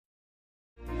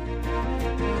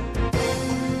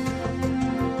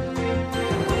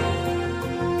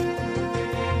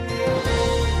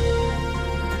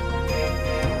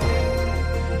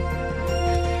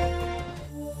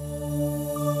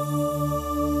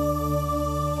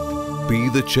Be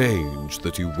the change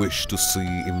that you wish to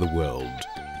see in the world,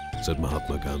 said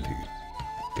Mahatma Gandhi.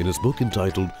 In his book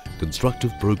entitled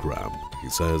Constructive Program, he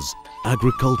says,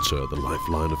 agriculture, the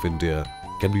lifeline of India,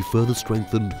 can be further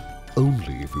strengthened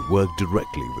only if we work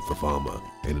directly with the farmer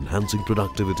in enhancing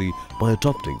productivity by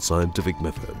adopting scientific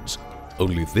methods.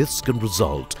 Only this can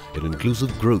result in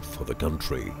inclusive growth for the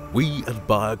country. We at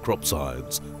Bayer Crop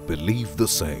Science believe the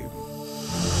same.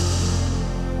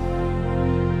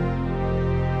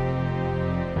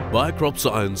 Bayer Crop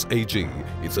Science AG,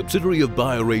 a subsidiary of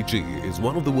Bayer AG, is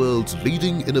one of the world's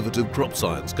leading innovative crop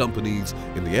science companies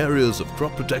in the areas of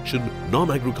crop protection,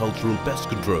 non-agricultural pest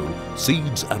control,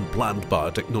 seeds and plant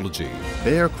biotechnology.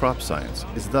 Bayer Crop Science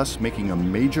is thus making a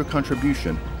major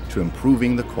contribution to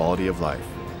improving the quality of life,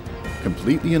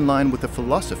 completely in line with the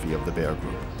philosophy of the Bayer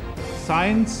Group.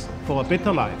 Science for a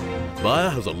better life. Bayer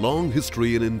has a long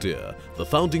history in India. The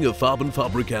founding of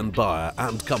Farbenfabrikan Bayer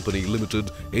and Company Limited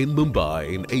in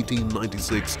Mumbai in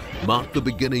 1896 marked the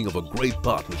beginning of a great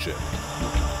partnership.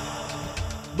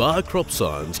 Bayer Crop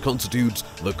Science constitutes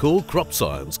the core crop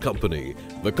science company.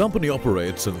 The company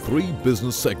operates in 3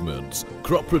 business segments: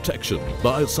 crop protection,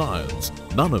 bioscience,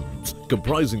 nanomes,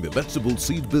 comprising the vegetable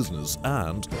seed business,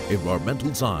 and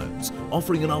environmental science,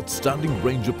 offering an outstanding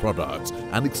range of products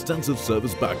and extensive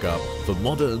service backup for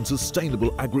modern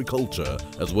sustainable agriculture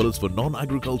as well as for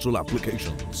non-agricultural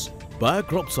applications. Bayer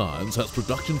Crop Science has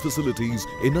production facilities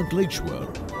in Ankleshwar,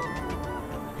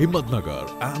 Himmatnagar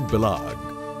and Belag.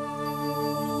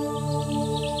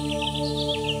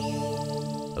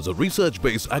 As a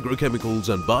research-based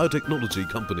agrochemicals and biotechnology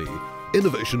company,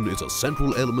 innovation is a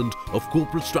central element of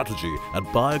corporate strategy at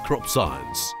Bayer Crop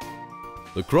Science.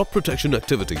 The crop protection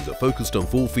activities are focused on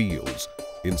 4 fields: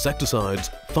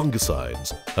 insecticides,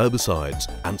 fungicides, herbicides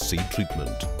and seed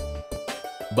treatment.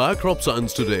 Bayer Crop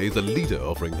Science today is a leader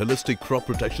offering holistic crop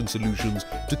protection solutions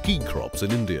to key crops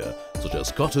in India such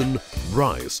as cotton,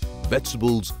 rice,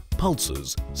 vegetables,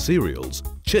 pulses, cereals,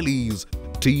 chilies,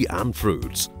 tea and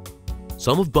fruits.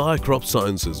 Some of Bayer Crop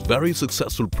Science's very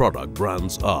successful product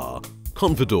brands are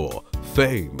Confidor,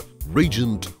 Fame,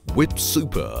 Regent, Whip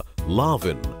Super,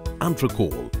 Larvin,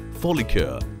 Antracol,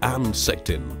 Folicure and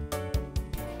Sectin.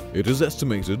 It is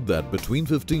estimated that between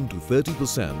 15 to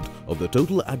 30% of the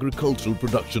total agricultural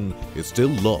production is still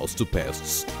lost to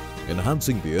pests,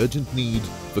 enhancing the urgent need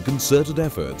for concerted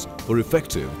efforts for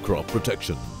effective crop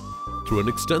protection. Through an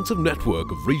extensive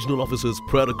network of regional offices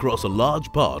spread across a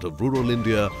large part of rural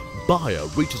India, Bayer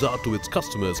reaches out to its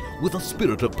customers with a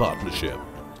spirit of partnership.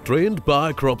 Trained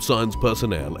Bayer Crop Science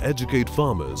personnel educate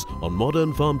farmers on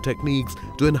modern farm techniques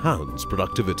to enhance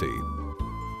productivity.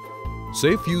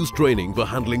 Safe use training for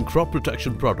handling crop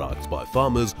protection products by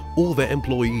farmers or their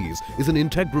employees is an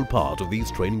integral part of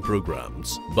these training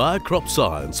programs. Bayer Crop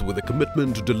Science, with a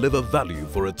commitment to deliver value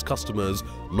for its customers,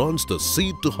 launched the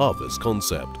Seed to Harvest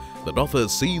concept that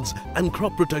offers seeds and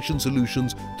crop protection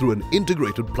solutions through an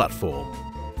integrated platform.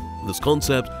 This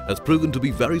concept has proven to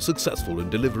be very successful in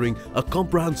delivering a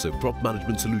comprehensive crop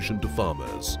management solution to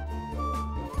farmers.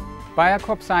 Bayer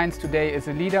Crop Science today is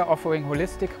a leader offering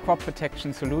holistic crop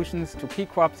protection solutions to key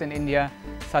crops in India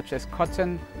such as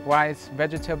cotton, rice,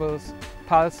 vegetables,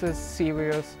 pulses,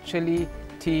 cereals, chili,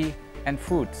 tea and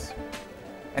fruits.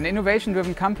 An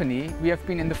innovation-driven company, we have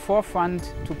been in the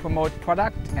forefront to promote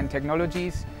product and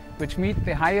technologies which meet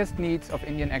the highest needs of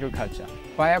Indian agriculture.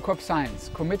 Bayer Crop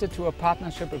Science, committed to a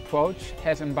partnership approach,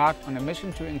 has embarked on a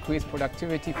mission to increase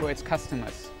productivity for its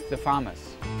customers, the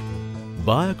farmers.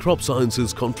 Bayer Crop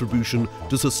Science's contribution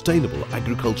to sustainable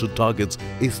agriculture targets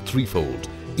is threefold: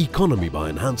 economy by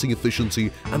enhancing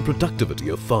efficiency and productivity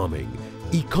of farming,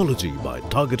 ecology by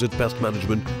targeted pest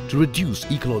management to reduce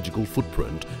ecological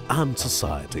footprint, and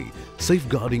society,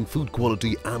 safeguarding food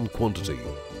quality and quantity.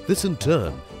 This in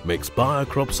turn makes Bayer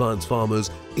Crop Science farmers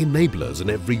enablers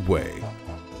in every way.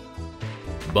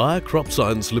 Bayer Crop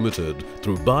Science Limited,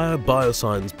 through Bayer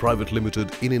Bioscience Private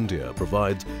Limited in India,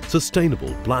 provides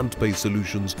sustainable plant-based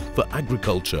solutions for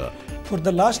agriculture. For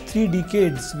the last 3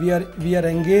 decades, we are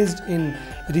engaged in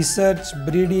research,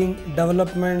 breeding,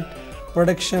 development,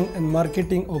 production and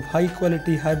marketing of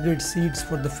high-quality hybrid seeds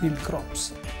for the field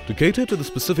crops. To cater to the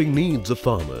specific needs of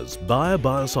farmers, Bayer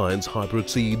Bioscience hybrid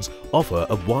seeds offer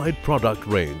a wide product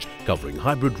range covering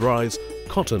hybrid rice,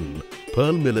 cotton,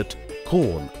 pearl millet,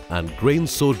 corn and grain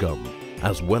sorghum,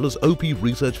 as well as OP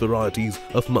research varieties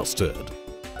of mustard.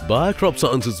 Bayer Crop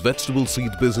Science's vegetable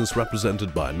seed business,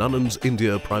 represented by Nanomes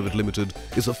India Private Limited,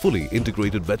 is a fully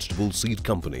integrated vegetable seed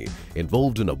company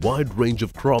involved in a wide range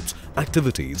of crops,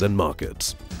 activities and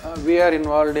markets. We are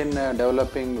involved in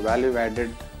developing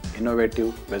value-added,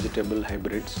 innovative vegetable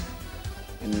hybrids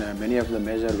in many of the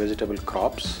major vegetable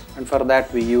crops, and for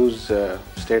that we use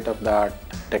state-of-the-art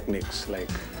techniques like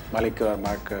molecular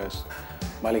markers,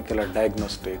 molecular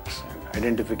diagnostics, and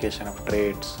identification of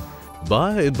traits.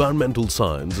 Bioenvironmental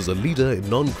science is a leader in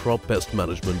non-crop pest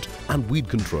management and weed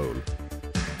control.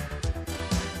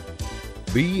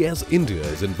 BES India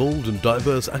is involved in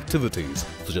diverse activities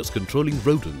such as controlling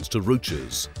rodents to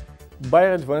roaches.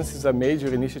 Bayer Advance is a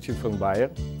major initiative from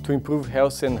Bayer to improve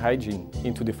health and hygiene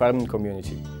into the farming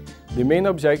community. The main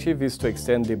objective is to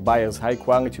extend the Bayer's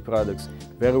high-quality products,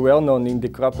 very well known in the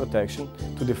crop protection,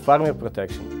 to the farmer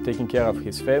protection, taking care of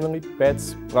his family,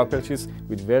 pets, properties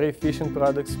with very efficient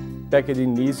products, packed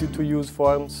in easy-to-use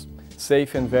forms,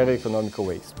 safe and very economical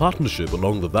ways. Partnership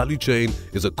along the value chain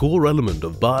is a core element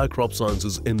of Bayer Crop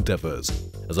Science's endeavours.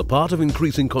 As a part of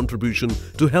increasing contribution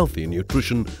to healthy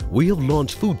nutrition, we have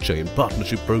launched Food Chain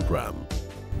Partnership Programme.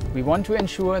 We want to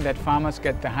ensure that farmers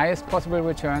get the highest possible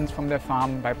returns from their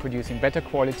farm by producing better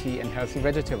quality and healthy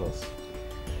vegetables.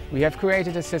 We have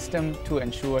created a system to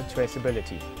ensure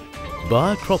traceability.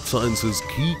 Bayer Crop Science's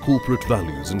key corporate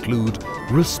values include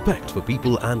respect for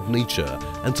people and nature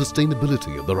and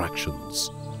sustainability of their actions.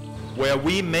 Where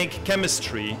we make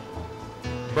chemistry,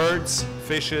 birds,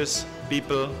 fishes,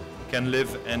 people can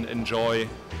live and enjoy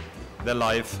their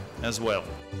life as well.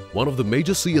 One of the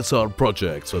major CSR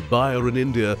projects for Bayer in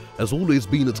India has always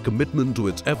been its commitment to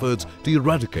its efforts to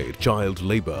eradicate child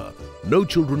labour. No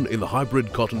children in the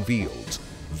hybrid cotton fields.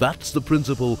 That's the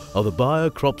principle of the Bayer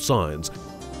Crop Science.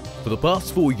 For the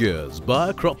past 4 years,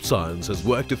 Bayer Crop Science has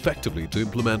worked effectively to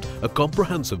implement a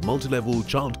comprehensive multi-level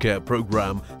childcare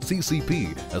program,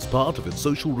 CCP, as part of its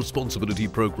social responsibility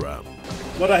program.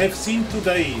 What I have seen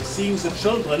today, seeing the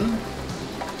children,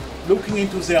 looking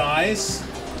into their eyes,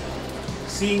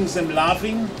 seeing them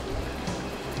laughing,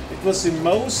 it was the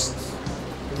most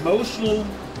emotional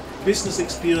business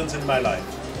experience in my life.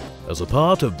 As a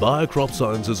part of Bayer Crop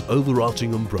Science's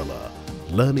overarching umbrella,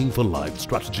 Learning for Life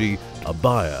strategy, a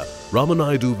Bayer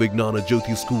Ramanaidu Vignana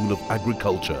Jyoti School of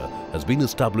Agriculture has been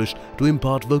established to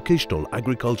impart vocational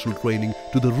agricultural training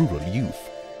to the rural youth.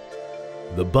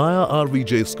 The Bayer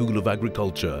RVJ School of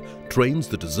Agriculture trains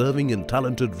the deserving and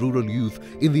talented rural youth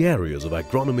in the areas of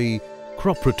agronomy,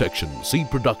 crop protection, seed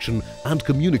production and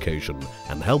communication,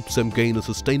 and helps them gain a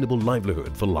sustainable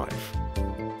livelihood for life.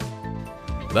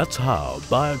 That's how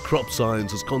Bayer Crop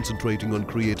Science is concentrating on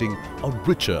creating a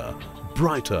richer,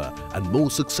 brighter and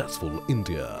more successful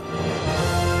India.